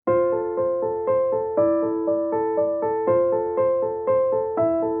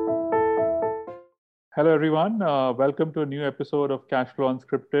Hello, everyone. Welcome to a new episode of Cashflow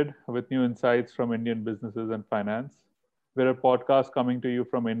Unscripted with new insights from Indian businesses and finance. We're a podcast coming to you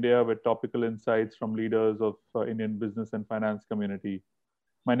from India with topical insights from leaders of Indian business and finance community.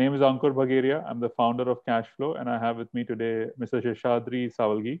 My name is Ankur Bhageria. I'm the founder of Cashflow, and I have with me today Mr. Seshadri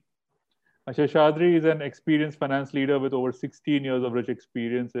Savalgi. Seshadri is an experienced finance leader with over 16 years of rich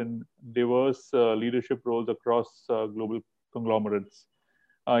experience in diverse leadership roles across global conglomerates.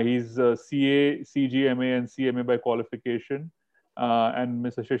 He's CA, CGMA, and CMA by qualification. And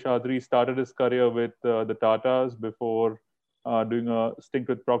Mr. Seshadri started his career with the Tatas before doing a stint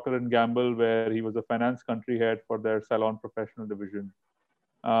with Procter & Gamble, where he was a finance country head for their salon professional division.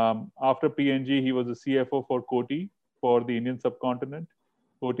 After P&G, he was the CFO for Coty for the Indian subcontinent.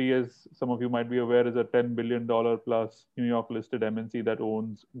 Coty, as some of you might be aware, is a $10 billion plus New York listed MNC that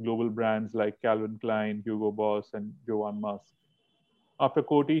owns global brands like Calvin Klein, Hugo Boss, and Joan Musk. After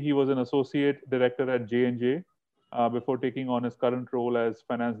Coty, he was an associate director at J&J before taking on his current role as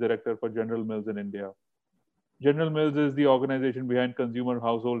finance director for General Mills in India. General Mills is the organization behind consumer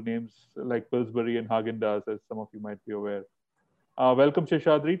household names like Pillsbury and Haagen-Dazs, as some of you might be aware. Welcome,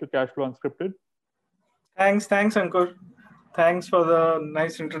 Seshadri, to Cashflow Unscripted. Thanks, Ankur. Thanks for the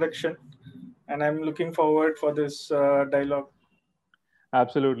nice introduction, and I'm looking forward for this dialogue.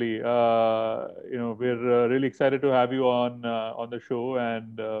 Absolutely. We're really excited to have you on the show,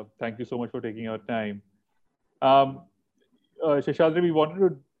 and thank you so much for taking our time. Seshadri, we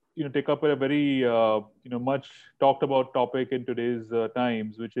wanted to take up a very much talked about topic in today's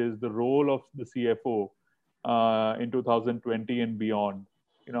times, which is the role of the CFO in 2020 and beyond.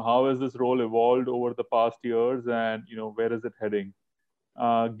 How has this role evolved over the past years, and where is it heading?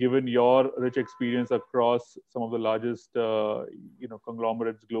 Given your rich experience across some of the largest,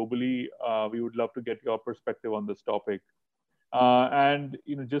 conglomerates globally, we would love to get your perspective on this topic. And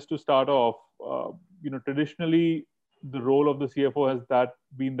just to start off, traditionally, the role of the CFO has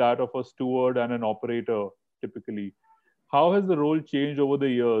been that of a steward and an operator, typically. How has the role changed over the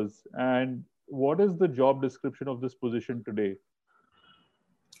years, and what is the job description of this position today?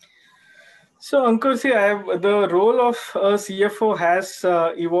 So, Ankur, the role of a CFO has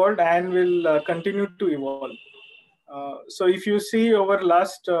evolved and will continue to evolve. So, if you see over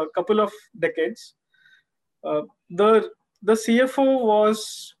last couple of decades, the CFO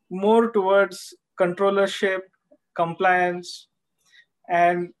was more towards controllership, compliance,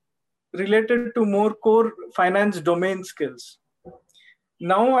 and related to more core finance domain skills.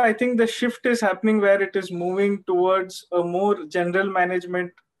 Now, I think the shift is happening where it is moving towards a more general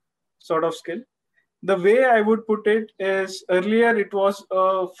management sort of skill. The way I would put it is, earlier it was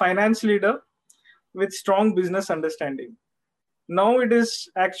a finance leader with strong business understanding. Now it is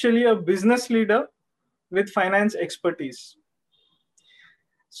actually a business leader with finance expertise.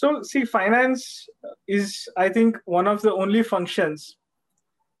 So see, finance is, I think, one of the only functions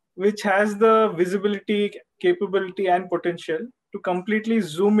which has the visibility, capability, and potential to completely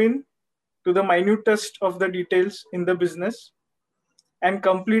zoom in to the minutest of the details in the business and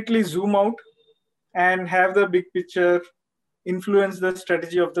completely zoom out and have the big picture influence the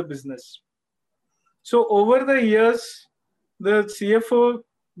strategy of the business. So over the years, the CFO,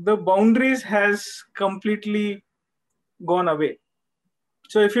 the boundaries has completely gone away.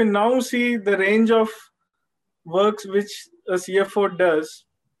 So if you now see the range of works which a CFO does,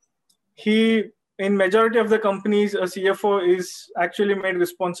 in majority of the companies, a CFO is actually made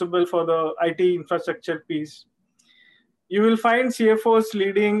responsible for the IT infrastructure piece. You will find CFOs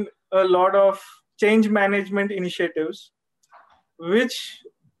leading a lot of change management initiatives, which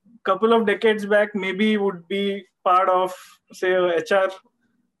couple of decades back maybe would be part of, say, a HR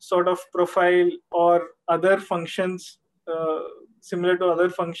sort of profile or other functions, similar to other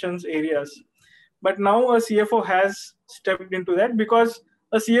functions areas. But now a CFO has stepped into that because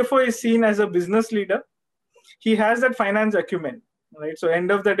a CFO is seen as a business leader. He has that finance acumen, right? So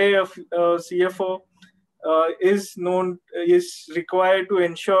end of the day, a CFO is required to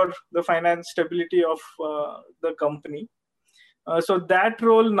ensure the finance stability of the company. So that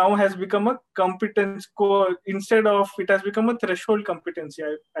role now has become a competence core. Instead of, it has become a threshold competency,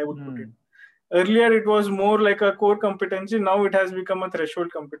 I would put it. Earlier, it was more like a core competency. Now it has become a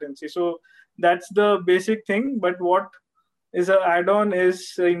threshold competency. So that's the basic thing. But what is an add-on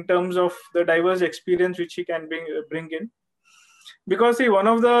is in terms of the diverse experience which he can bring in. Because see, one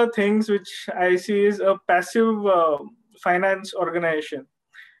of the things which I see is a passive finance organization.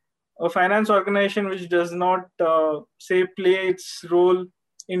 A finance organization which does not, play its role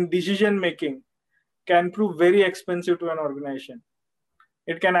in decision making can prove very expensive to an organization.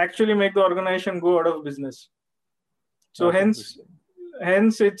 It can actually make the organization go out of business. So hence,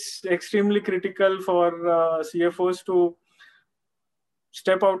 hence it's extremely critical for CFOs to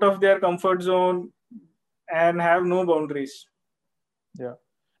step out of their comfort zone and have no boundaries. Yeah.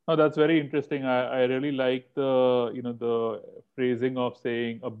 No, that's very interesting. I really like the phrasing of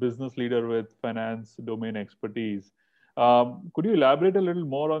saying a business leader with finance domain expertise. Could you elaborate a little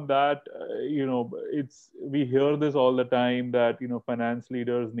more on that? We hear this all the time that finance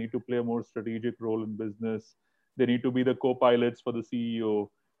leaders need to play a more strategic role in business. They need to be the co-pilots for the CEO.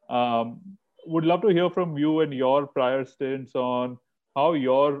 Would love to hear from you and your prior stints on how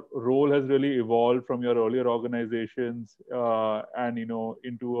your role has really evolved from your earlier organizations and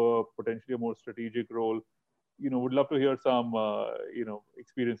into a potentially a more strategic role. Would love to hear some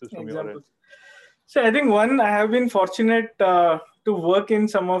experiences from your end. Examples. So I think I have been fortunate to work in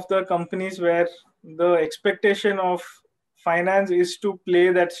some of the companies where the expectation of finance is to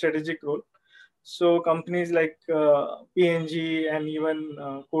play that strategic role. So companies like P&G and even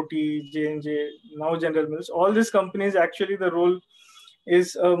Coty, J&J, now General Mills, all these companies, actually the role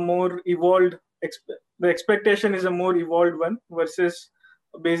is a more evolved, the expectation is a more evolved one versus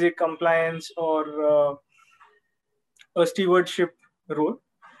basic compliance or a stewardship role.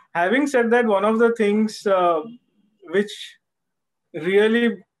 Having said that, one of the things which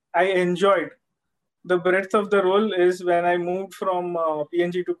really I enjoyed the breadth of the role is when I moved from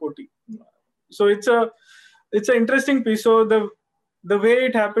P&G to Coty. So it's an interesting piece. So the way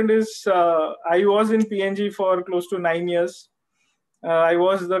it happened is I was in P&G for close to 9 years. I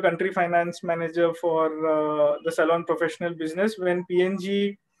was the country finance manager for the salon professional business when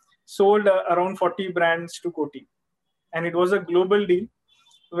P&G sold around 40 brands to Coty, and it was a global deal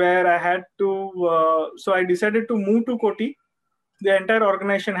where I had to. So I decided to move to Coty. The entire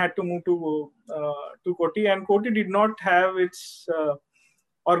organization had to move to Coty, and Coty did not have its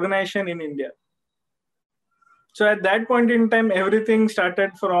organization in India. So at that point in time, everything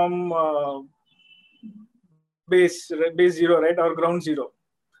started from base zero, right, or ground zero,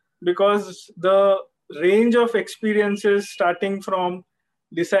 because the range of experiences starting from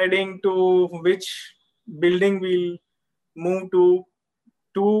deciding to which building we'll move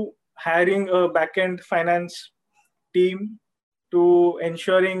to hiring a back-end finance team, to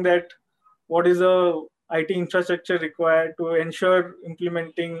ensuring that what is the IT infrastructure required to ensure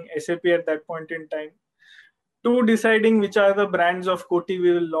implementing SAP at that point in time, to deciding which are the brands of Coty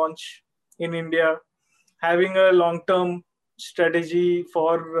we will launch in India, having a long-term strategy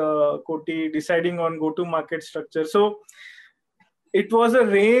for Coty, deciding on go-to-market structure. So it was a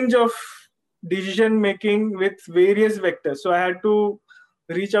range of decision making with various vectors. So I had to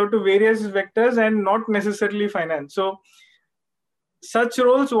reach out to various vectors and not necessarily finance. So such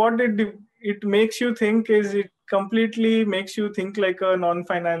roles, what it makes you think is it completely makes you think like a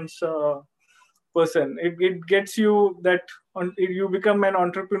non-finance person. It gets you that you become an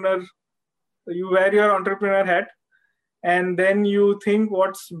entrepreneur. You wear your entrepreneur hat, and then you think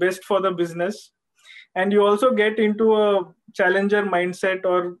what's best for the business, and you also get into a challenger mindset,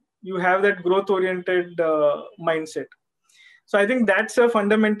 or you have that growth oriented mindset. So I think that's a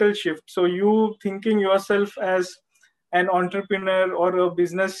fundamental shift. So you thinking yourself as an entrepreneur or a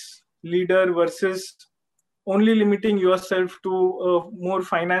business leader versus only limiting yourself to a more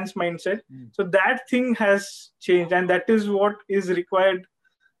finance mindset. So that thing has changed, and that is what is required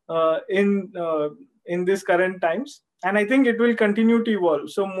in this current times. And I think it will continue to evolve.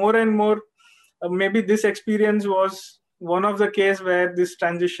 So more and more, maybe this experience was one of the case where this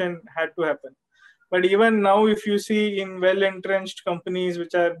transition had to happen. But even now, if you see in well-entrenched companies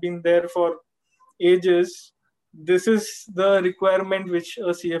which have been there for ages, this is the requirement which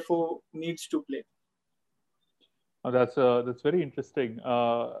a CFO needs to play. Oh, that's very interesting.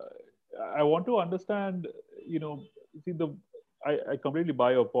 I want to understand. I completely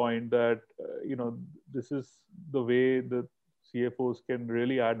buy your point that this is the way the CFOs can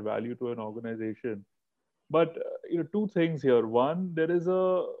really add value to an organization. But two things here. One, there is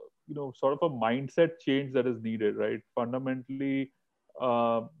a sort of a mindset change that is needed, right? Fundamentally,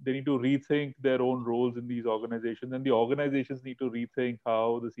 they need to rethink their own roles in these organizations, and the organizations need to rethink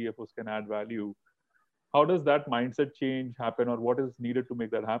how the CFOs can add value. How does that mindset change happen, or what is needed to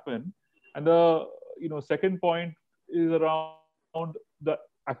make that happen? And the second point is around the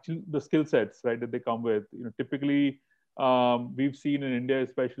skill sets, right, that they come with. Typically, we've seen in India,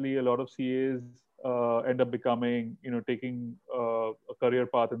 especially, a lot of CAs end up becoming, taking a career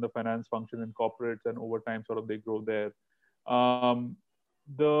path in the finance function in corporates, and over time, sort of they grow there. Playing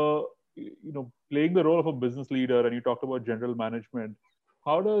the role of a business leader, and you talked about general management.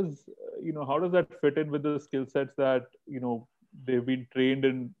 How does that fit in with the skill sets that they've been trained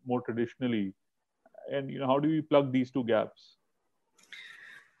in more traditionally, and how do we plug these two gaps?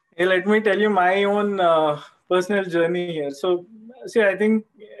 Hey, let me tell you my own personal journey here. So, see, I think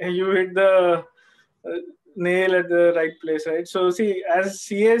you hit the uh, nail at the right place, right? So, see, as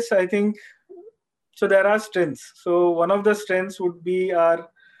CS, I think so. There are strengths. So, one of the strengths would be our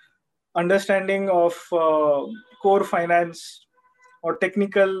understanding of core finance or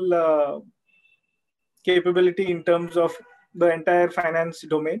technical capability in terms of the entire finance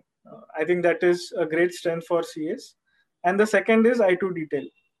domain. I think that is a great strength for CS. And the second is I2 detail.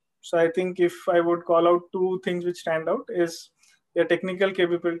 So I think if I would call out two things which stand out is their technical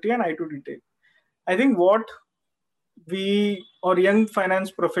capability and I2 detail. I think what we or young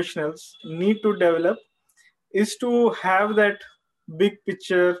finance professionals need to develop is to have that big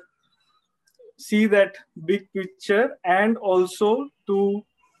picture, see that big picture, and also to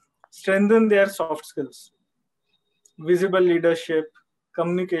strengthen their soft skills, visible leadership,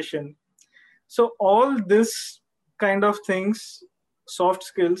 communication. So all this kind of things, soft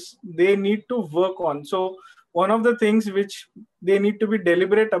skills, they need to work on. So one of the things which they need to be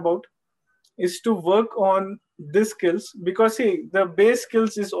deliberate about is to work on these skills, because see, the base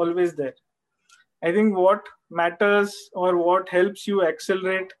skills is always there. I think what matters or what helps you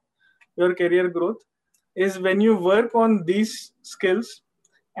accelerate your career growth is when you work on these skills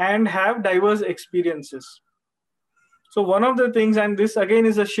and have diverse experiences. So one of the things, and this again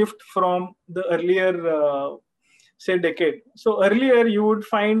is a shift from the earlier, say, decade. So earlier you would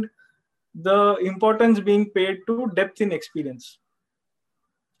find the importance being paid to depth in experience.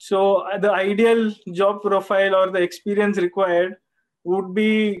 So the ideal job profile or the experience required would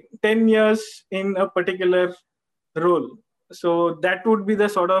be 10 years in a particular role. So that would be the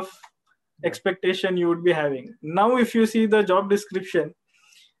sort of expectation you would be having. Now, if you see the job description,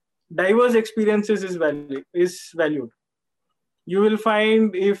 diverse experiences is valued. You will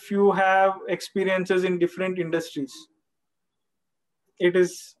find if you have experiences in different industries, it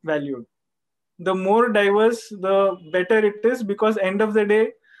is valued. The more diverse, the better it is, because end of the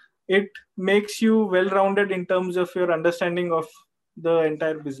day, it makes you well-rounded in terms of your understanding of the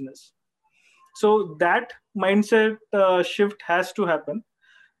entire business. So that mindset shift has to happen.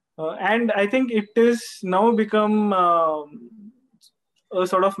 And I think it is now become a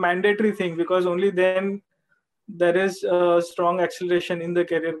sort of mandatory thing, because only then there is a strong acceleration in the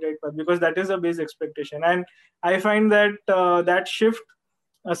career guide path, because that is a base expectation. And I find that that shift,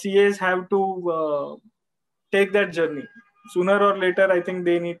 CAs have to take that journey sooner or later. I think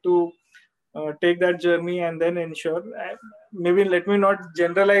they need to take that journey and then ensure, maybe let me not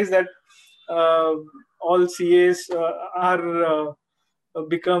generalize that uh, all CAs they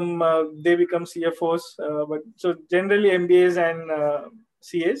become CFOs, but so generally MBAs and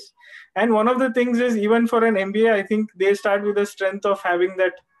CAs. And one of the things is, even for an MBA, I think they start with the strength of having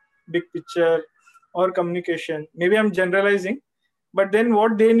that big picture or communication. Maybe I'm generalizing, but then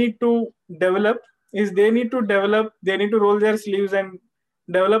what they need to develop is they need to roll their sleeves and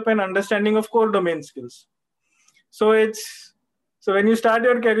develop an understanding of core domain skills. So it's so when you start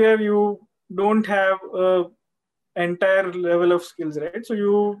your career, you don't have a entire level of skills, right? So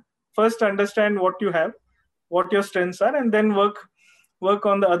you first understand what you have, what your strengths are, and then work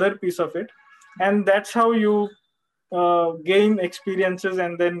on the other piece of it. And that's how you gain experiences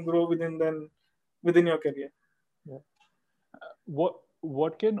and then grow within your career. Yeah.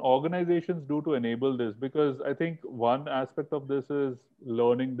 What can organizations do to enable this? Because I think one aspect of this is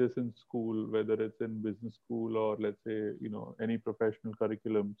learning this in school, whether it's in business school or let's say any professional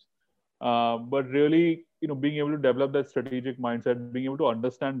curriculums. But really, being able to develop that strategic mindset, being able to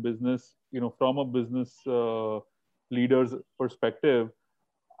understand business, from a business leader's perspective,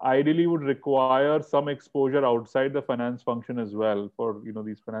 ideally would require some exposure outside the finance function as well for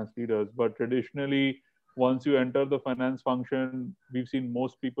these finance leaders. But traditionally, once you enter the finance function, we've seen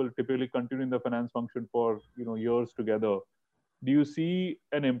most people typically continue in the finance function for years together. Do you see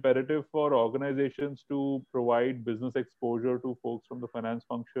an imperative for organizations to provide business exposure to folks from the finance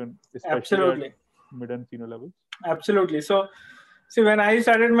function, especially Absolutely. at mid and senior levels? Absolutely. So, see, when I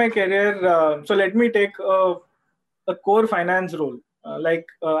started my career, so let me take a core finance role.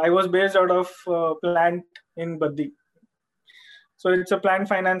 I was based out of plant in Baddi. So it's a plant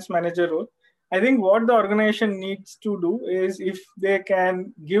finance manager role. I think what the organization needs to do is, if they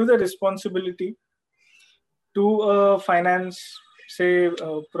can give the responsibility to a finance, say,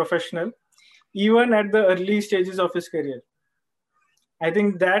 professional, even at the early stages of his career, I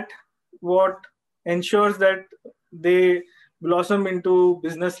think that what ensures that they blossom into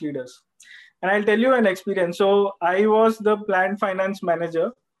business leaders. And I'll tell you an experience. So I was the plant finance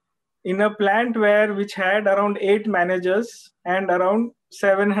manager in a plant which had around 8 managers and around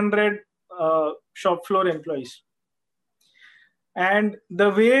 700 shop floor employees. And the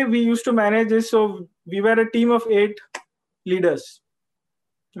way we used to manage is, so we were a team of 8 leaders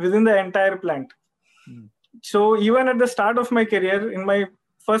within the entire plant. So even at the start of my career, in my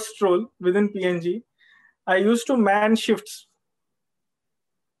first role within P&G, I used to man shifts,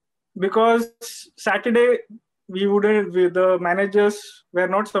 because Saturday the managers were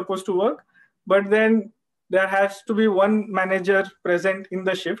not supposed to work, but then there has to be one manager present in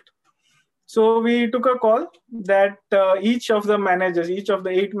the shift. So we took a call that each of the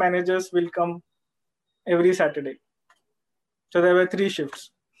 8 managers will come every Saturday. So there were 3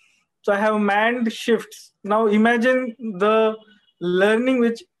 shifts. So I have manned shifts. Now imagine the learning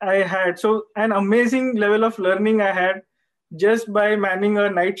which I had. So an amazing level of learning I had just by manning a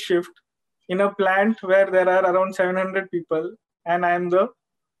night shift in a plant where there are around 700 people, and I am the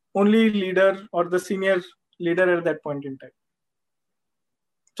only leader or the senior leader at that point in time.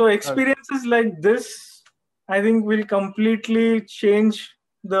 So experiences like this, I think, will completely change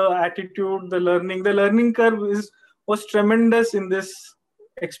the attitude, the learning. The learning curve was tremendous in this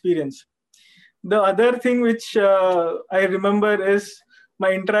experience. The other thing which I remember is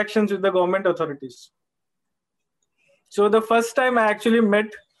my interactions with the government authorities. So the first time I actually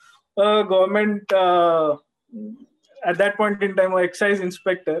met a government, at that point in time, an excise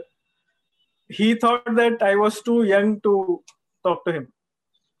inspector, he thought that I was too young to talk to him,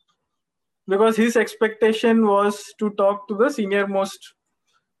 because his expectation was to talk to the senior most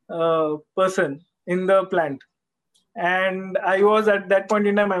person in the plant. And I was, at that point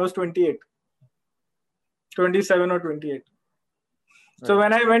in time, I was 27 or 28. Right. So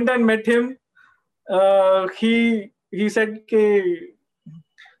when I went and met him, he said,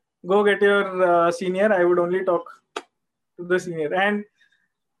 go get your senior. I would only talk to the senior. And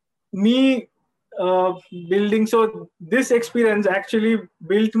me building, so this experience actually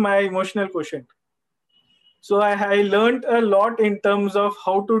built my emotional quotient. So I learned a lot in terms of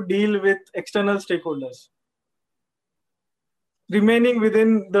how to deal with external stakeholders, remaining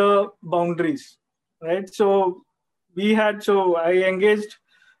within the boundaries, right? So I engaged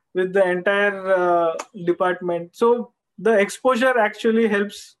with the entire department. So the exposure actually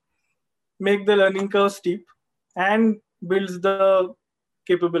helps make the learning curve steep and builds the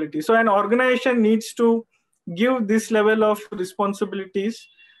capability. So an organization needs to give this level of responsibilities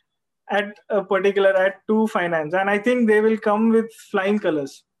to finance, and I think they will come with flying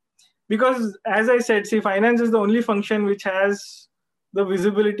colors, because as I said, see, finance is the only function which has the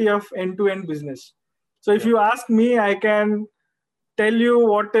visibility of end-to-end business. So if you ask me, I can tell you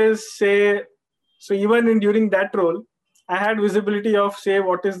what is, say, so even during that role, I had visibility of, say,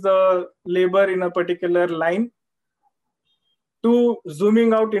 what is the labor in a particular line, to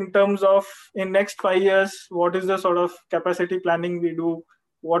zooming out in terms of, in next 5 years, what is the sort of capacity planning we do,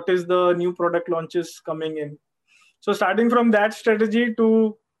 what is the new product launches coming in. So starting from that strategy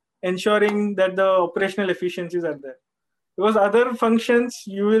to ensuring that the operational efficiencies are there. Because other functions,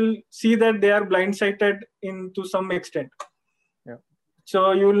 you will see that they are blindsided to some extent. Yeah.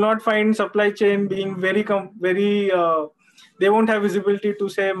 So you will not find supply chain being very, they won't have visibility to,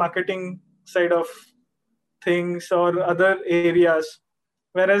 say, marketing side of things or other areas.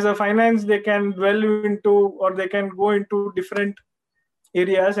 Whereas a finance, they can dwell into, or they can go into different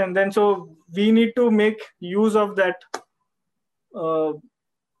areas. And then, so we need to make use of that power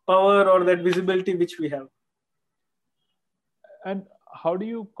or that visibility which we have. And how do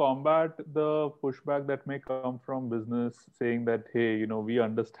you combat the pushback that may come from business saying that, hey, we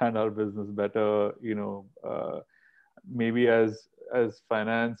understand our business better, maybe as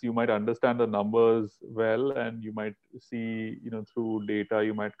finance, you might understand the numbers well, and you might see, through data,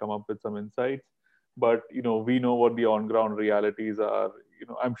 you might come up with some insights. But, we know what the on-ground realities are.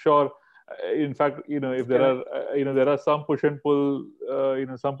 I'm sure, in fact, if there are, there are some push and pull,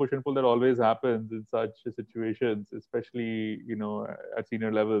 some push and pull that always happens in such situations, especially, at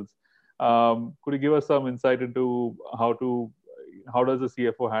senior levels. Could you give us some insight into how does the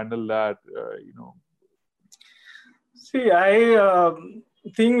CFO handle that, See,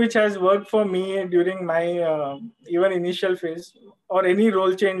 thing which has worked for me during my even initial phase or any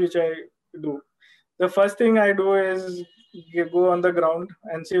role change which I do, the first thing I do is go on the ground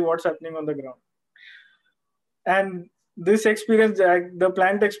and see what's happening on the ground. And this experience, the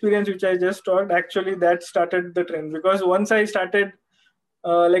plant experience which I just talked, actually that started the trend, because once I started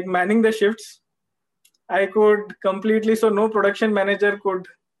manning the shifts, I could completely, so no production manager could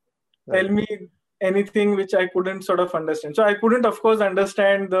tell me anything which I couldn't sort of understand. So I couldn't, of course,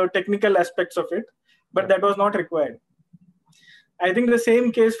 understand the technical aspects of it, but that was not required. I think the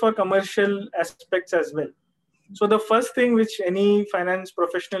same case for commercial aspects as well. So the first thing which any finance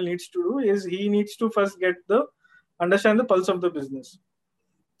professional needs to do is he needs to first get the understand the pulse of the business,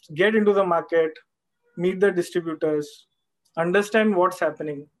 get into the market, meet the distributors, understand what's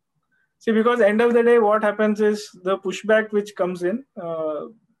happening. See, because end of the day, what happens is the pushback which comes in.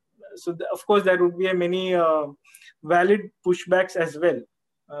 Of course, there would be many valid pushbacks as well.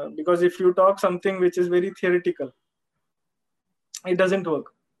 Because if you talk something which is very theoretical, it doesn't work.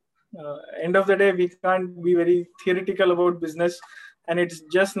 End of the day, we can't be very theoretical about business, and it's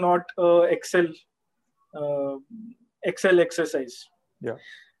just not Excel exercise. Yeah.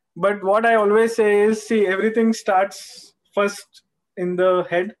 But what I always say is, see, everything starts first in the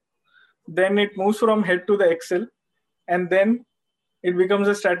head, then it moves from head to the Excel, and then it becomes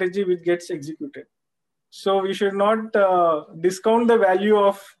a strategy which gets executed. So we should not discount the value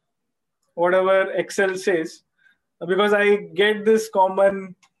of whatever Excel says, because I get this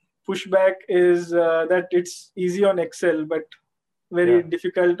common pushback is that it's easy on Excel but very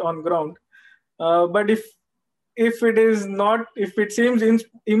difficult on ground. But if it seems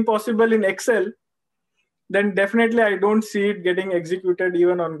impossible in Excel, then definitely I don't see it getting executed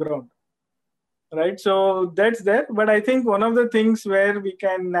even on ground. Right? So that's there. But I think one of the things where we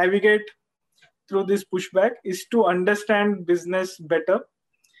can navigate through this pushback is to understand business better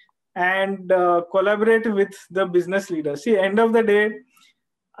and collaborate with the business leaders. See, end of the day,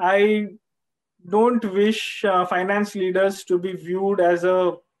 I don't wish finance leaders to be viewed as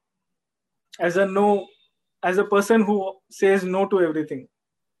a person who says no to everything.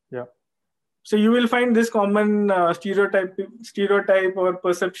 Yeah. So you will find this common stereotype or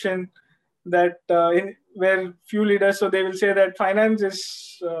perception that where few leaders, so they will say that finance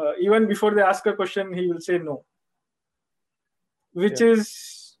is even before they ask a question, he will say no, which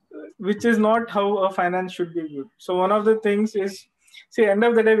is not how a finance should be viewed. So one of the things is, see, end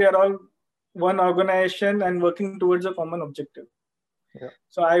of the day, we are all one organization and working towards a common objective. Yeah.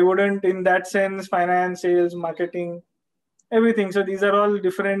 So I wouldn't, in that sense, finance, sales, marketing, everything. So these are all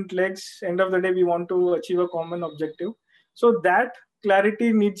different legs. End of the day, we want to achieve a common objective. So that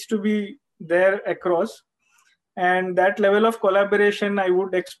clarity needs to be there across, and that level of collaboration I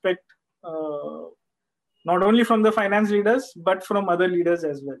would expect not only from the finance leaders but from other leaders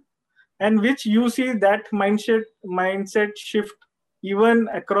as well, and which you see that mindset shift even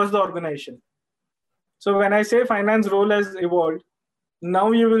across the organization. So when I say finance role has evolved,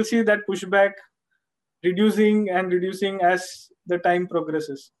 now you will see that pushback reducing as the time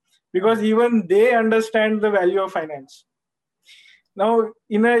progresses, because even they understand the value of finance. Now,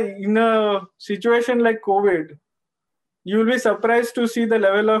 in a situation like COVID, you will be surprised to see the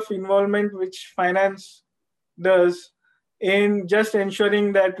level of involvement which finance does in just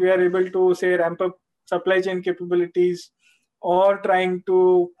ensuring that we are able to, say, ramp up supply chain capabilities, or trying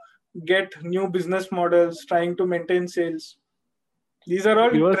to get new business models, trying to maintain sales. These are all.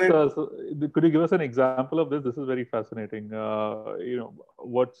 Could you give us an example of this? This is very fascinating.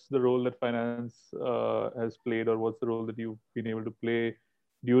 What's the role that finance has played, or what's the role that you've been able to play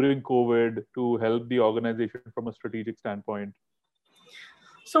during COVID to help the organization from a strategic standpoint?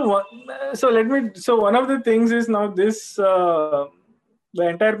 So one of the things is, now this the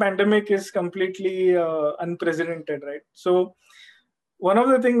entire pandemic is completely unprecedented, right? So one of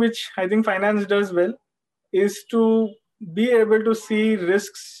the things which I think finance does well is to be able to see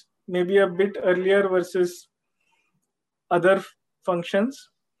risks maybe a bit earlier versus other functions,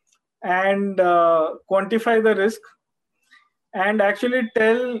 and quantify the risk, and actually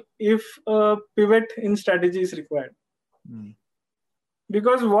tell if a pivot in strategy is required.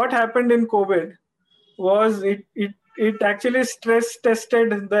 Because what happened in COVID was it actually stress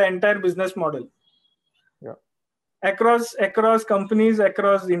tested the entire business model. Yeah. Across companies,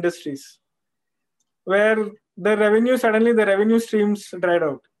 across industries, where the revenue streams dried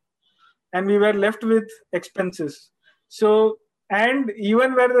out, and we were left with expenses. So, and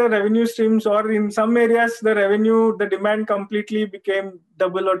even where the revenue streams, or in some areas, the demand completely became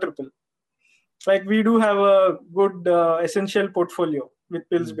double or triple. Like, we do have a good essential portfolio with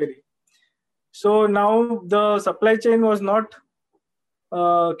Pillsbury. So now the supply chain was not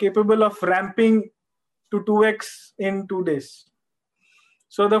capable of ramping to 2x in 2 days.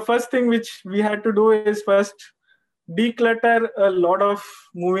 So the first thing which we had to do is first declutter a lot of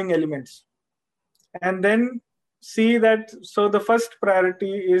moving elements, and then see that. So the first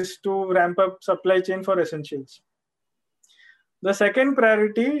priority is to ramp up supply chain for essentials. The second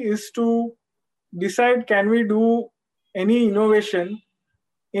priority is to decide, can we do any innovation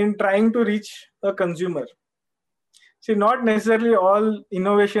in trying to reach a consumer? See, not necessarily all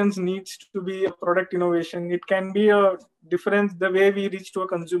innovations needs to be a product innovation. It can be a difference, the way we reach to a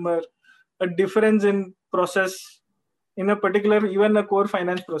consumer, a difference in process in a particular, even a core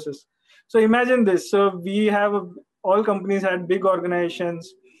finance process. So imagine this. So we have all companies had big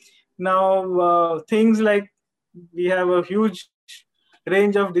organizations. Now things like we have a huge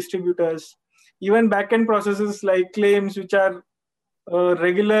range of distributors, even back-end processes like claims, which are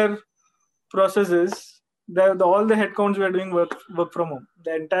regular processes. All the headcounts were doing work from home.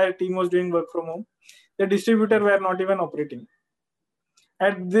 The entire team was doing work from home. The distributor were not even operating.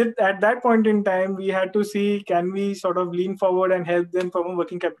 At that point in time, we had to see, can we sort of lean forward and help them from a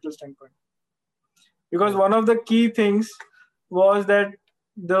working capital standpoint? Because one of the key things was that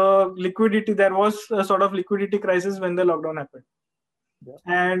the liquidity, there was a sort of liquidity crisis when the lockdown happened. Yeah.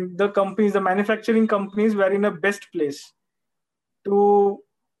 And the manufacturing companies were in a best place to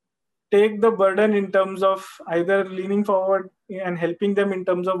take the burden in terms of either leaning forward and helping them in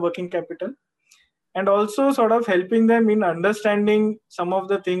terms of working capital, and also sort of helping them in understanding some of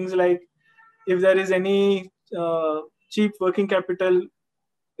the things, like if there is any cheap working capital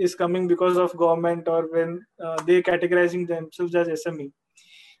is coming because of government, or when they categorizing themselves as SME.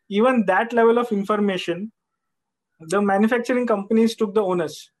 Even that level of information, the manufacturing companies took the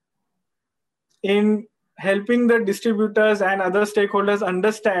onus in helping the distributors and other stakeholders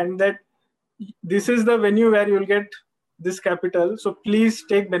understand that this is the venue where you'll get this capital, so please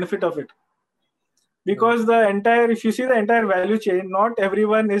take benefit of it. Because if you see the entire value chain, not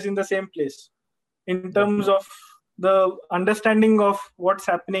everyone is in the same place in terms of the understanding of what's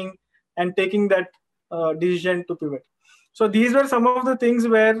happening and taking that decision to pivot. So these were some of the things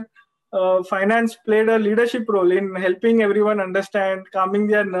where finance played a leadership role in helping everyone understand, calming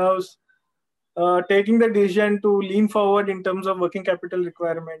their nerves, taking the decision to lean forward in terms of working capital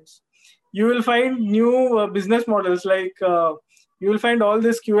requirements. You will find new business models, like you will find all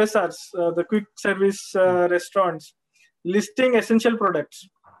these QSRs, the quick service restaurants, listing essential products.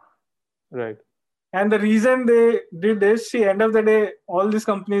 Right. And the reason they did this, end of the day, all these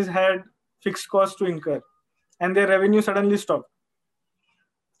companies had fixed costs to incur, and their revenue suddenly stopped.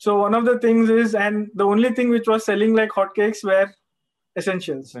 So one of the things is, and the only thing which was selling like hotcakes were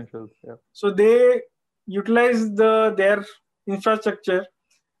essentials. Yeah. So they utilized their infrastructure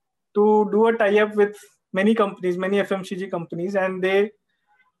to do a tie-up with many companies, many FMCG companies, and they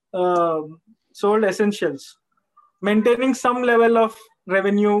sold essentials, maintaining some level of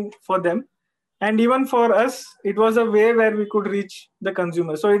revenue for them. And even for us, it was a way where we could reach the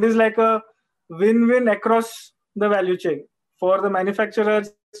consumer. So it is like a win-win across the value chain, for the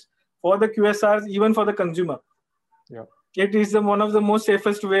manufacturers, for the QSRs, even for the consumer. Yeah. It is one of the most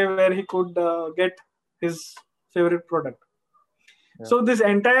safest way where he could get his favorite product. Yeah. So this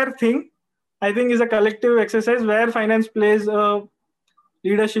entire thing, I think, is a collective exercise where finance plays a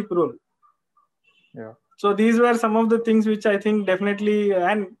leadership role. Yeah. So these were some of the things which I think definitely,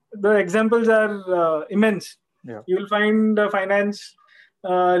 and the examples are immense. Yeah. You will find finance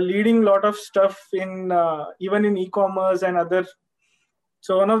leading a lot of stuff in even in e-commerce and other.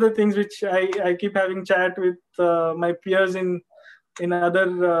 So one of the things which I keep having chat with my peers in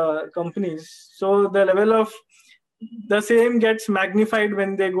other companies. So the level of the same gets magnified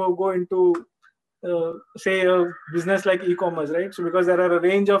when they go into say a business like e-commerce, right? So because there are a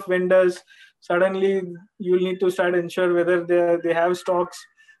range of vendors, suddenly you'll need to start ensure whether they have stocks,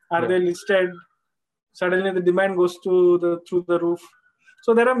 are they listed. Suddenly the demand goes through the roof.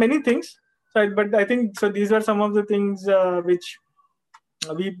 So there are many things. But I think so. These are some of the things which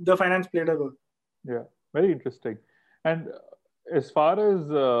the finance played a role. Yeah, very interesting. And as far as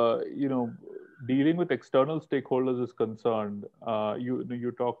dealing with external stakeholders is concerned,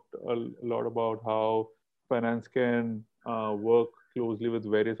 you talked a lot about how finance can work closely with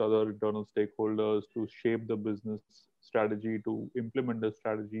various other internal stakeholders to shape the business strategy, to implement the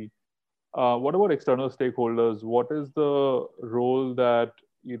strategy. What about external stakeholders? What is the role that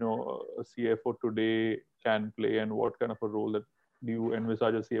a CFO today can play, and what kind of a role that do you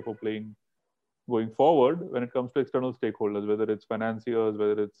envisage a CFO playing going forward when it comes to external stakeholders, whether it's financiers,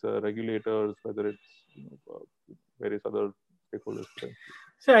 whether it's regulators, whether it's various other stakeholders?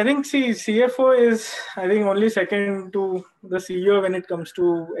 So I think CFO is, I think, only second to the CEO when it comes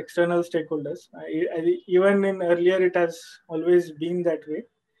to external stakeholders. Even in earlier, it has always been that way.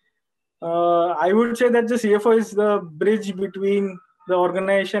 I would say that the CFO is the bridge between the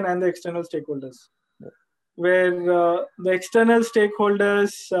organization and the external stakeholders. Where the external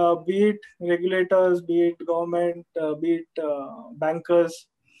stakeholders, be it regulators, be it government, be it bankers,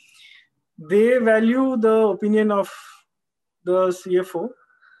 they value the opinion of the CFO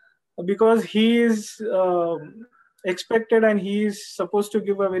because he is expected and he is supposed to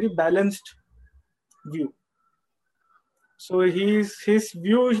give a very balanced view. So his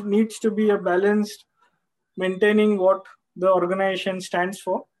view needs to be a balanced, maintaining what the organization stands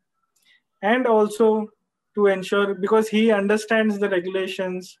for, and also to ensure, because he understands the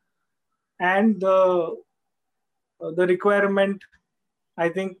regulations and the requirement. I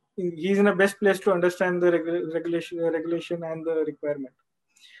think he's in the best place to understand the regulation and the requirement.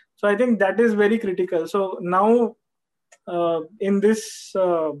 So I think that is very critical. So now in this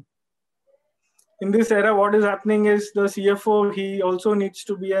era, what is happening is the CFO, he also needs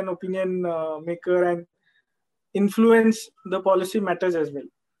to be an opinion maker and influence the policy matters as well.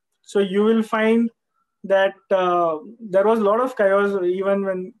 So you will find that there was a lot of chaos even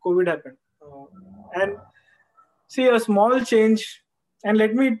when COVID happened. And see, a small change, and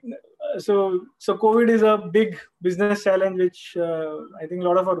let me, so COVID is a big business challenge, which I think a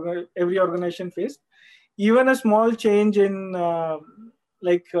lot of every organization faced. Even a small change in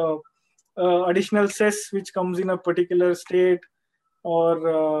additional cess which comes in a particular state,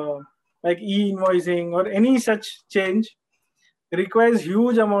 or like e-invoicing or any such change, requires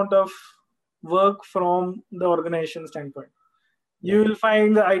huge amount of work from the organization standpoint. You will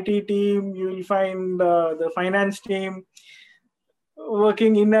find the IT team, you will find the finance team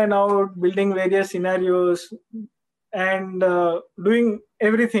working in and out, building various scenarios, and doing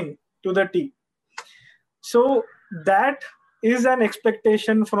everything to the T. So that is an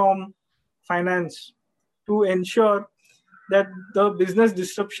expectation from finance to ensure that the business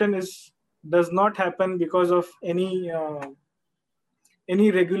disruption does not happen because of any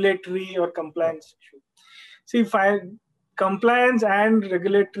regulatory or compliance issue. See, compliance and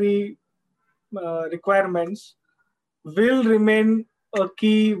regulatory requirements will remain a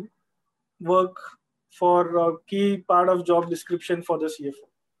key work for a key part of job description for the CFO.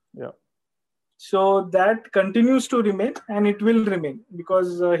 Yeah. So that continues to remain, and it will remain,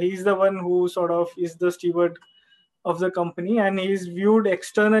 because he's the one who sort of is the steward of the company, and he is viewed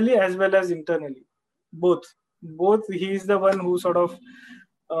externally as well as internally. Both he is the one who sort of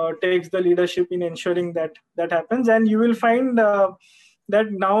takes the leadership in ensuring that happens. And you will find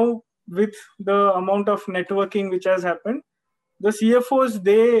that now, with the amount of networking which has happened, the CFOs,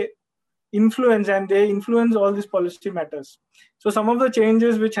 they influence all these policy matters. So some of the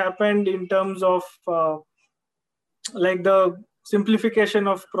changes which happened in terms of like the simplification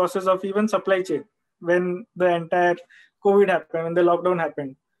of process of even supply chain, when the entire COVID happened, when the lockdown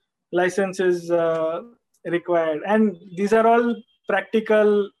happened, licenses required, and these are all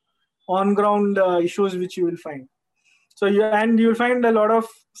practical on ground issues which you will find. So you'll find a lot of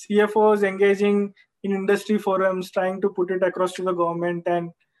CFOs engaging in industry forums, trying to put it across to the government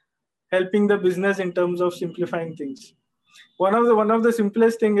and helping the business in terms of simplifying things. One of the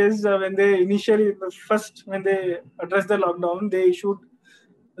simplest thing is when they addressed the lockdown, they issued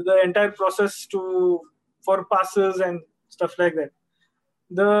the entire process for passes and stuff like that.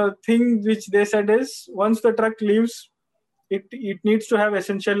 The thing which they said is, once the truck leaves, it needs to have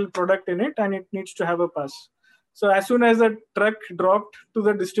essential product in it, and it needs to have a pass. So as soon as the truck dropped to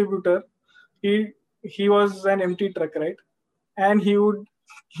the distributor, he was an empty truck, right? And he would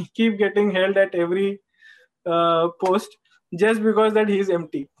keep getting held at every post just because that he is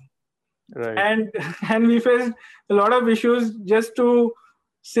empty. Right. And we faced a lot of issues just to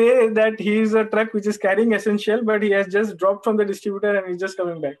say that he is a truck which is carrying essential, but he has just dropped from the distributor and he's just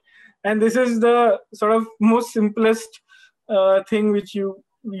coming back. And this is the sort of most simplest thing which you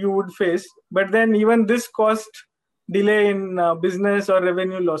would face. But then even this caused delay in business or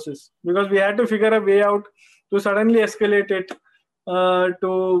revenue losses, because we had to figure a way out to suddenly escalate it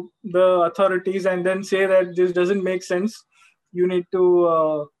to the authorities and then say that this doesn't make sense. You need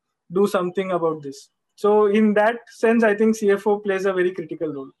to do something about this. So in that sense, I think CFO plays a very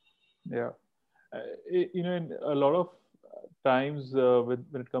critical role. Yeah. In a lot of times when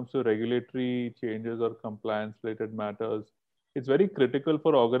it comes to regulatory changes or compliance related matters, it's very critical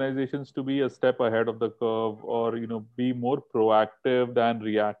for organizations to be a step ahead of the curve, or be more proactive than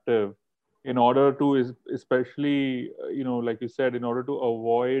reactive, in order to, especially like you said, in order to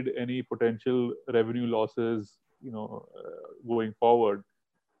avoid any potential revenue losses going forward.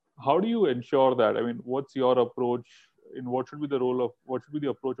 How do you ensure that? I mean, what's your approach, and what should be the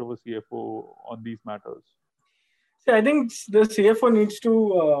approach of a CFO on these matters? See, I think the CFO needs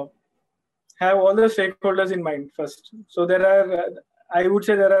to have all the stakeholders in mind first. So there are, I would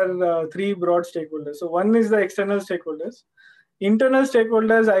say there are three broad stakeholders. So one is the external stakeholders. Internal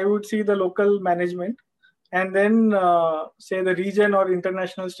stakeholders, I would see the local management, and then say the region or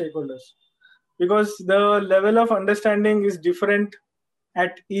international stakeholders, because the level of understanding is different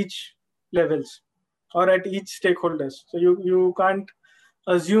at each levels or at each stakeholders. So you can't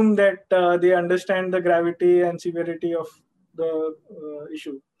assume that they understand the gravity and severity of the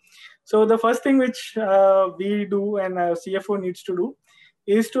issue. So the first thing which we do and a CFO needs to do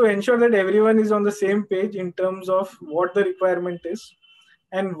is to ensure that everyone is on the same page in terms of what the requirement is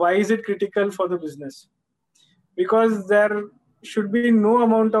and why is it critical for the business. Because there should be no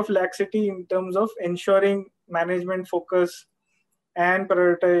amount of laxity in terms of ensuring management focus and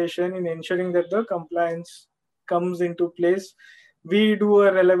prioritization in ensuring that the compliance comes into place. We do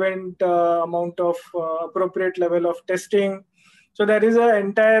a relevant amount of appropriate level of testing. So there is an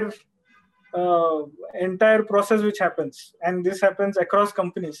entire process which happens, and this happens across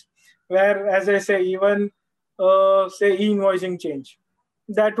companies. Where, as I say, even say e-invoicing change,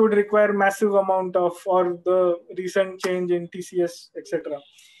 that would require massive amount of, or the recent change in TCS, etc.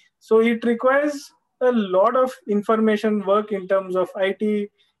 So it requires a lot of information work in terms of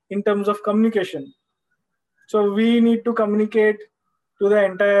IT, in terms of communication. So we need to communicate to the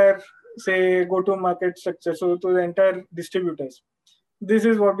entire, say, go-to-market structure, so to the entire distributors. This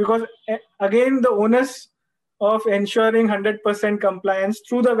is what, because again, the onus of ensuring 100% compliance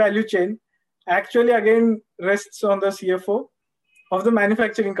through the value chain actually again rests on the CFO of the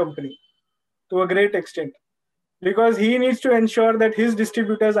manufacturing company to a great extent, because he needs to ensure that his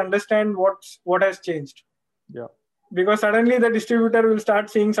distributors understand what has changed. Yeah. Because suddenly the distributor will start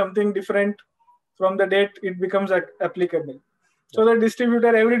seeing something different from the date it becomes applicable. So the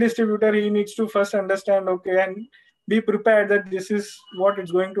distributor, every distributor, he needs to first understand, okay, and be prepared that this is what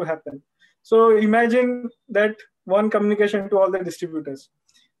is going to happen. So imagine that one, communication to all the distributors.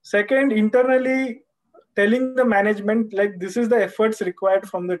 Second, internally telling the management, like, this is the efforts required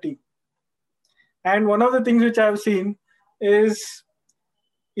from the team. And one of the things which I've seen is,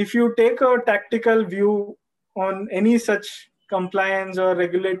 if you take a tactical view on any such compliance or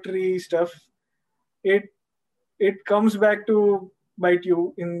regulatory stuff, it comes back to bite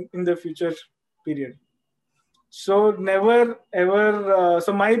you in the future period. So never ever.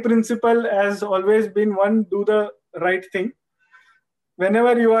 So my principle has always been, one, do the right thing.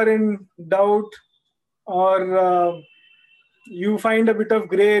 Whenever you are in doubt or you find a bit of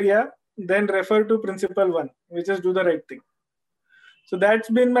gray area, then refer to principle one, which is do the right thing. So that's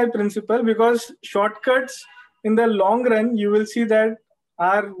been my principle, because shortcuts in the long run, you will see that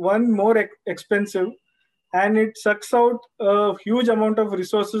are, one, more expensive, and it sucks out a huge amount of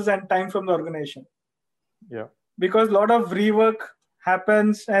resources and time from the organization. Yeah. Because a lot of rework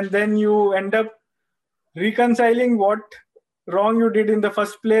happens, and then you end up reconciling what wrong you did in the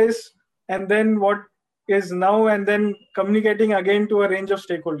first place, and then what is now, and then communicating again to a range of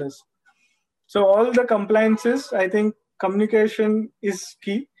stakeholders. So all the compliances, I think communication is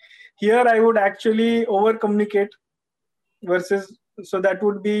key. Here I would actually over communicate versus, so that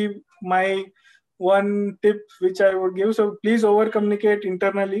would be my one tip which I would give. So please over communicate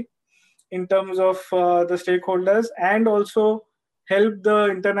internally in terms of the stakeholders, and also help the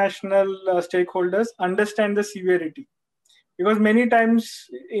international stakeholders understand the severity. Because many times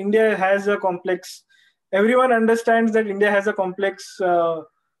India has a complex, everyone understands that India has a complex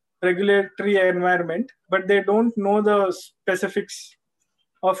regulatory environment, but they don't know the specifics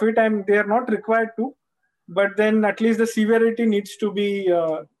of it, and they are not required to. But then at least the severity needs to be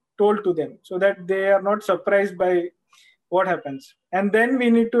told to them, so that they are not surprised by what happens. And then we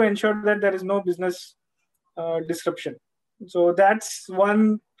need to ensure that there is no business disruption. So that's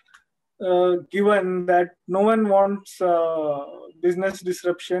one given, that no one wants business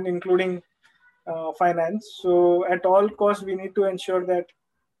disruption, including finance. So at all costs, we need to ensure that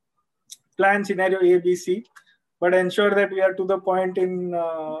plan scenario A, B, C, but ensure that we are to the point in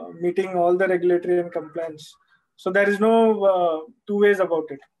meeting all the regulatory and compliance. So there is no two ways about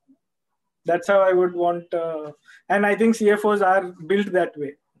it. That's how I would want, and I think CFOs are built that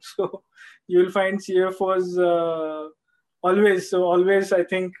way. So you will find CFOs always. So always, I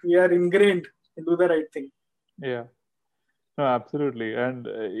think we are ingrained to do the right thing. Yeah. No, absolutely. And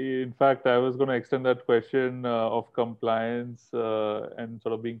in fact, I was going to extend that question of compliance and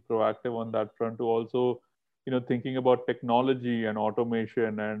sort of being proactive on that front to also, thinking about technology and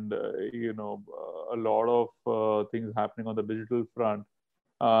automation and, a lot of things happening on the digital front.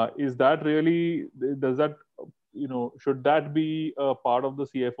 Is that really, does that, should that be a part of the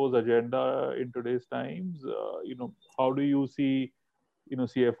CFO's agenda in today's times? How do you see,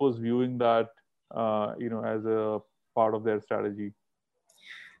 CFOs viewing that, as a part of their strategy?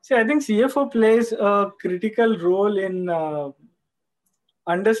 See, I think CFO plays a critical role in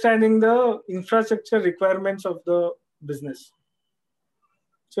understanding the infrastructure requirements of the business.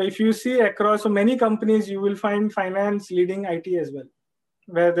 So if you see across so many companies, you will find finance leading IT as well,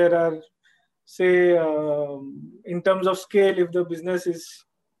 where there are, say, in terms of scale, if the business is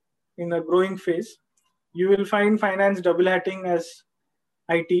in a growing phase, you will find finance double hatting as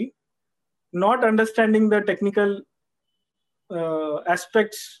IT, not understanding the technical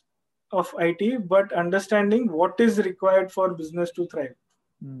aspects of IT, but understanding what is required for business to thrive.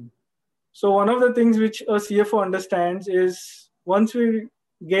 So one of the things which a CFO understands is once we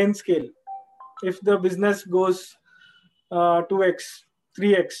gain scale, if the business goes 2x,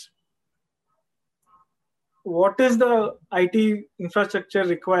 3x, what is the IT infrastructure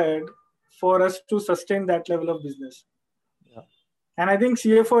required for us to sustain that level of business? Yeah. And I think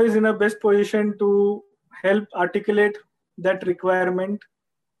CFO is in a best position to help articulate that requirement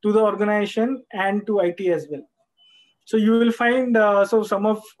to the organization and to IT as well. So you will find so some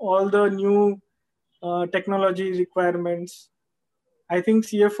of all the new technology requirements, I think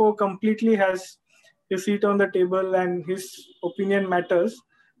CFO completely has his seat on the table and his opinion matters,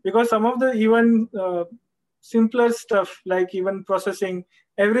 because some of the even simpler stuff like even processing,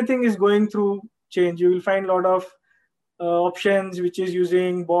 everything is going through change. You will find a lot of options which is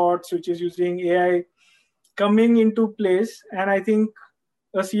using bots, which is using AI coming into place. And I think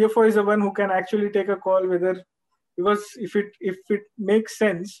a CFO is the one who can actually take a call whether, because if it makes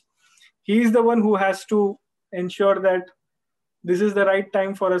sense, he is the one who has to ensure that this is the right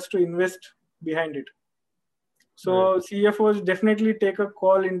time for us to invest behind it. So right. CFOs definitely take a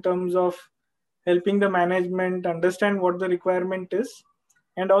call in terms of helping the management understand what the requirement is,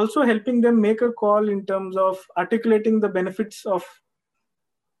 and also helping them make a call in terms of articulating the benefits of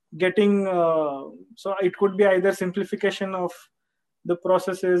getting, so it could be either simplification of the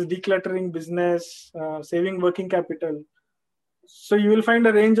processes, decluttering business, saving working capital. So you will find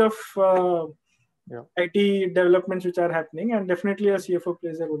a range of IT developments which are happening, and definitely a CFO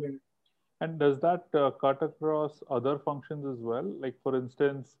plays a role in it. And does that cut across other functions as well? Like, for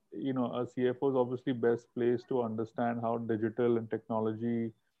instance, a CFO is obviously best placed to understand how digital and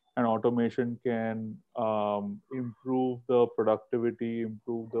technology and automation can improve the productivity,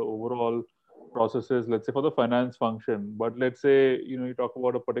 improve the overall processes, let's say for the finance function. But let's say, you talk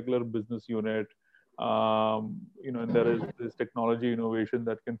about a particular business unit, and there is this technology innovation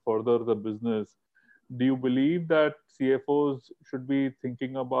that can further the business. Do you believe that CFOs should be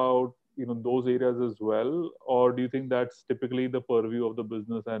thinking about those areas as well, or do you think that's typically the purview of the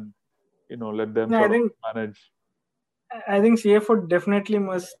business and let them sort of manage? I think CFO definitely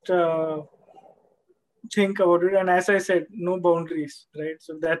must think about it, and as I said, no boundaries, right?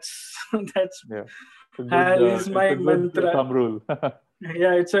 So that's is my mantra. Thumb rule.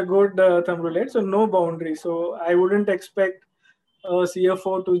 Yeah, it's a good thumb rule, right? So no boundaries. So I wouldn't expect a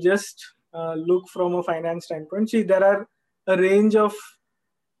CFO to just look from a finance standpoint. See, there are a range of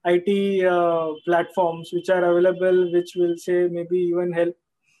IT platforms which are available, which will say maybe even help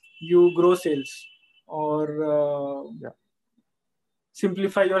you grow sales or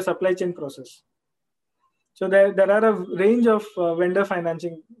simplify your supply chain process. So there are a range of vendor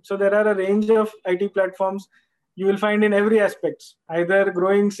financing. So there are a range of IT platforms you will find in every aspect, either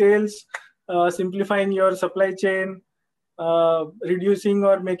growing sales, simplifying your supply chain, reducing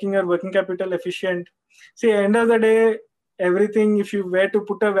or making your working capital efficient. See, end of the day, everything, if you were to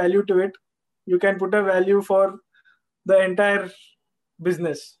put a value to it, you can put a value for the entire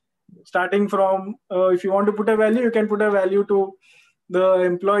business. Starting from, if you want to put a value, you can put a value to the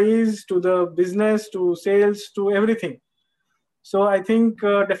employees, to the business, to sales, to everything. So I think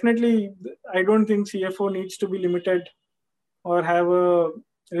definitely, I don't think CFO needs to be limited or have a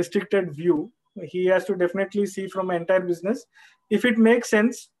restricted view. He has to definitely see from entire business if it makes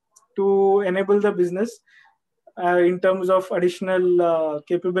sense to enable the business in terms of additional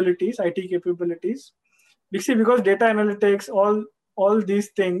capabilities, IT capabilities. Because data analytics, all these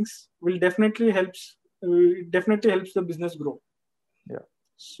things will definitely helps the business grow. Yeah.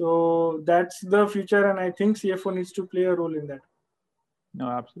 So that's the future, and I think CFO needs to play a role in that. No,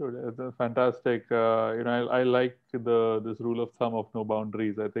 absolutely. It's fantastic. I like this rule of thumb of no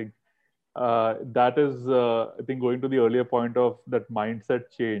boundaries. I think that is, I think, going to the earlier point of that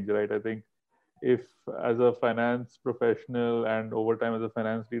mindset change, right? I think if as a finance professional and over time as a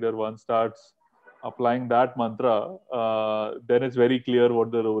finance leader, one starts applying that mantra, then it's very clear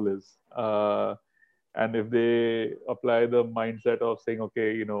what the role is. And if they apply the mindset of saying,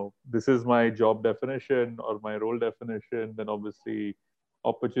 okay, this is my job definition or my role definition, then obviously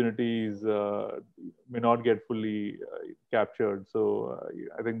opportunities may not get fully captured. So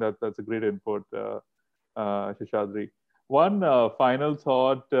I think that's a great input, Seshadri. One final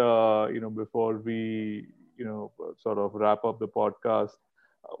thought, before we, sort of wrap up the podcast.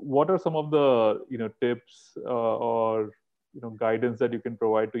 What are some of the, tips or guidance that you can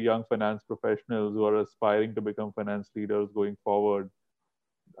provide to young finance professionals who are aspiring to become finance leaders going forward?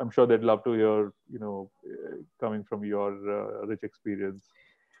 I'm sure they'd love to hear, coming from your rich experience.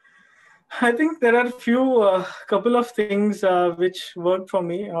 I think there are couple of things which worked for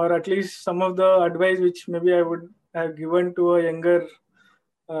me, or at least some of the advice which maybe I would have given to a younger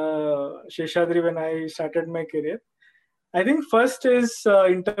Sheshadri when I started my career. I think first is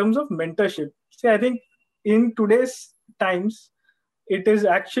in terms of mentorship. See, I think in today's times, it is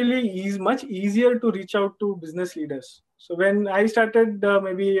actually much easier to reach out to business leaders. So when I started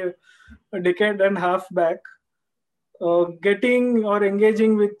maybe a decade and a half back, getting or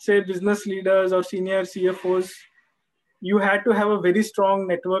engaging with say business leaders or senior CFOs, you had to have a very strong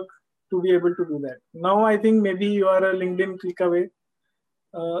network to be able to do that. Now I think maybe you are a LinkedIn click away.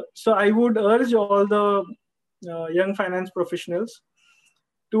 So I would urge all the young finance professionals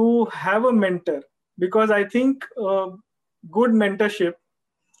to have a mentor, because I think good mentorship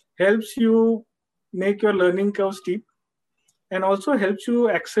helps you make your learning curve steep and also helps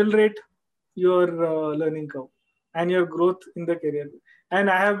you accelerate your learning curve and your growth in the career. And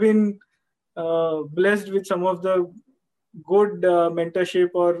I have been blessed with some of the good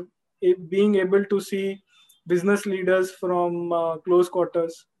mentorship, or being able to see business leaders from close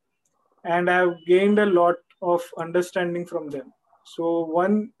quarters, and I have gained a lot of understanding from them. So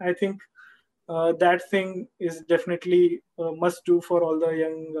one, I think that thing is definitely a must do for all the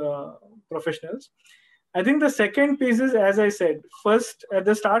young professionals. I think the second piece is, as I said, first at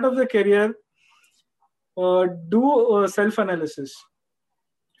the start of the career, do self analysis.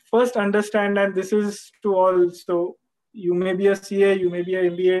 First understand, and this is to all. So you may be a CA, you may be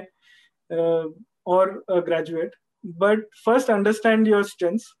an MBA, or a graduate, but first understand your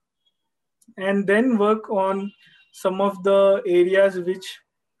strengths and then work on some of the areas which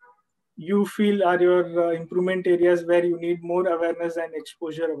you feel are your improvement areas, where you need more awareness and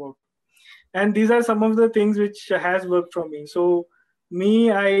exposure about. And these are some of the things which has worked for me. So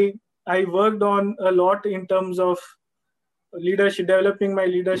me, I worked on a lot in terms of leadership, developing my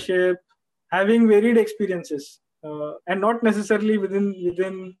leadership, having varied experiences, and not necessarily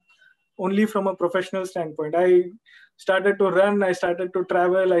within only from a professional standpoint. I started to run, I started to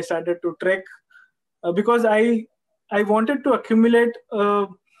travel, I started to trek, because I wanted to accumulate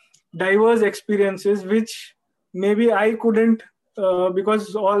diverse experiences which maybe I couldn't,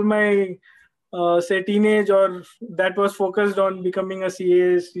 because all my say teenage or that was focused on becoming a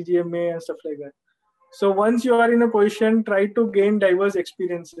CA, CGMA and stuff like that. So once you are in a position, try to gain diverse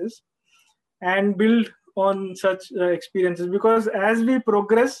experiences and build on such experiences, because as we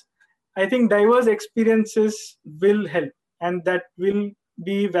progress, I think diverse experiences will help and that will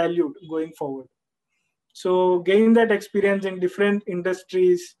be valued going forward. So gain that experience in different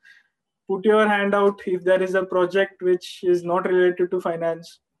industries, put your hand out if there is a project which is not related to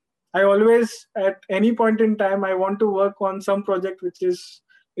finance. I always, at any point in time, I want to work on some project which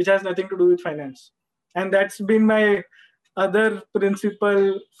has nothing to do with finance, and that's been my other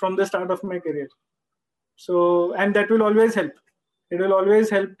principle from the start of my career. So, and that will always help. It will always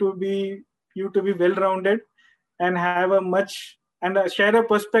help to be well-rounded and have a much and share a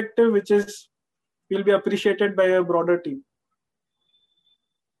perspective which will be appreciated by a broader team.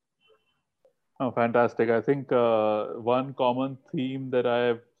 Oh, fantastic. I think one common theme that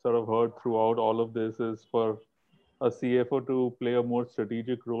I've sort of heard throughout all of this is for a CFO to play a more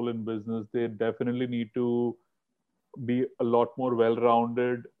strategic role in business, they definitely need to be a lot more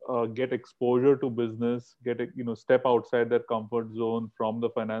well-rounded, get exposure to business, step outside their comfort zone from the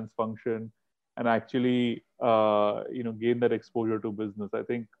finance function, and actually gain that exposure to business. I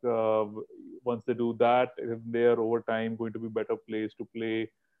think once they do that, they are over time going to be better placed to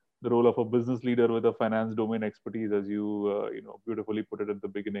play the role of a business leader with a finance domain expertise, as you beautifully put it at the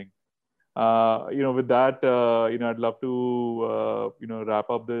beginning. With that, I'd love to, wrap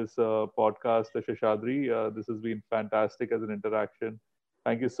up this podcast, Sheshadri. This has been fantastic as an interaction.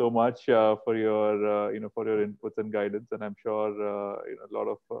 Thank you so much for your, for your inputs and guidance. And I'm sure, a lot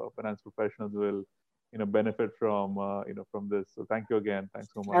of finance professionals will, benefit from, from this. So thank you again. Thanks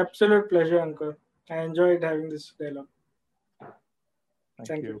so much. Absolute pleasure, Ankur. I enjoyed having this dialogue.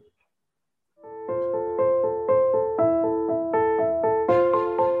 Thank you.